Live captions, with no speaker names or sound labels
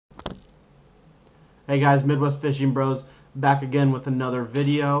Hey guys, Midwest Fishing Bros back again with another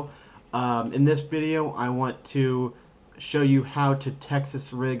video. In this video I want to show you how to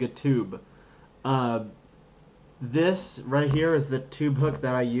Texas rig a tube. This right here is the tube hook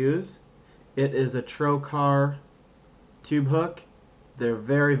that I use. It is a Trokar tube hook. They're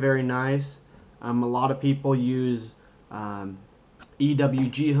very nice. A lot of people use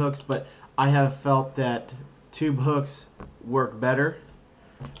EWG hooks, but I have felt that tube hooks work better.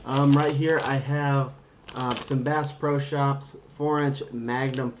 Right here I have some Bass Pro Shops 4-inch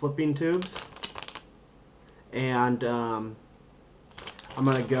Magnum flipping tubes, and I'm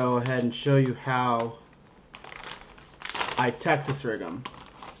going to go ahead and show you how I Texas rig them.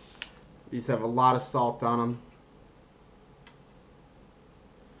 These have a lot of salt on them.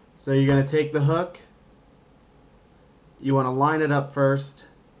 So you're going to take the hook, you want to line it up first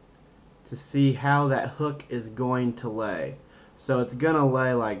to see how that hook is going to lay. So it's going to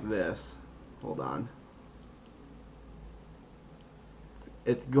lay like this. Hold on.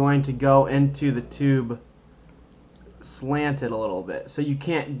 It's going to go into the tube slanted a little bit. So you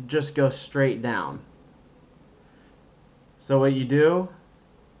can't just go straight down. So what you do,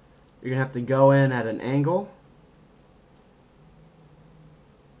 you're going to have to go in at an angle,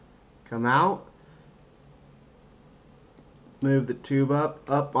 come out, move the tube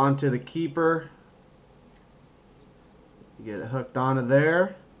up onto the keeper, get it hooked onto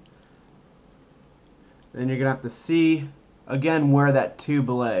there. Then you're going to have to see again where that tube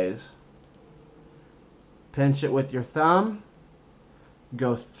lays. Pinch it with your thumb,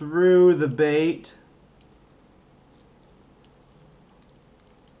 go through the bait.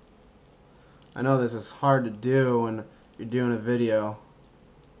 I know this is hard to do when you're doing a video.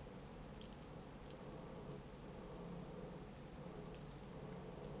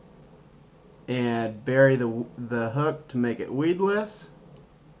 And bury the hook to make it weedless.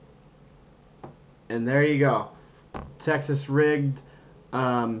 And there you go. Texas rigged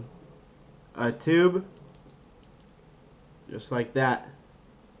a tube. Just like that.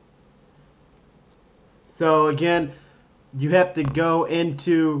 So again, you have to go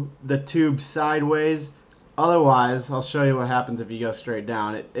into the tube sideways. Otherwise, I'll show you what happens if you go straight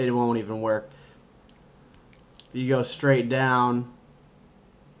down. It won't even work. If you go straight down,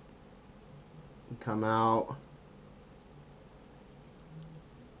 come out,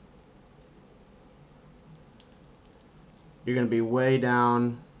 you're going to be way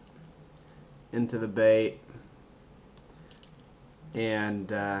down into the bait,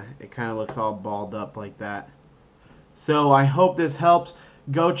 and it kind of looks all balled up like that. So I hope this helps.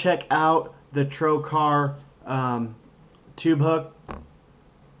 Go check out the Trokar tube hook.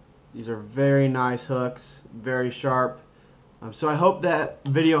 These are very nice hooks, very sharp. So I hope that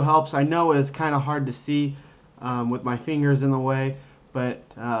video helps. I know it's kind of hard to see with my fingers in the way, but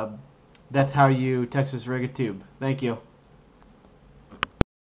that's how you Texas rig a tube. Thank you.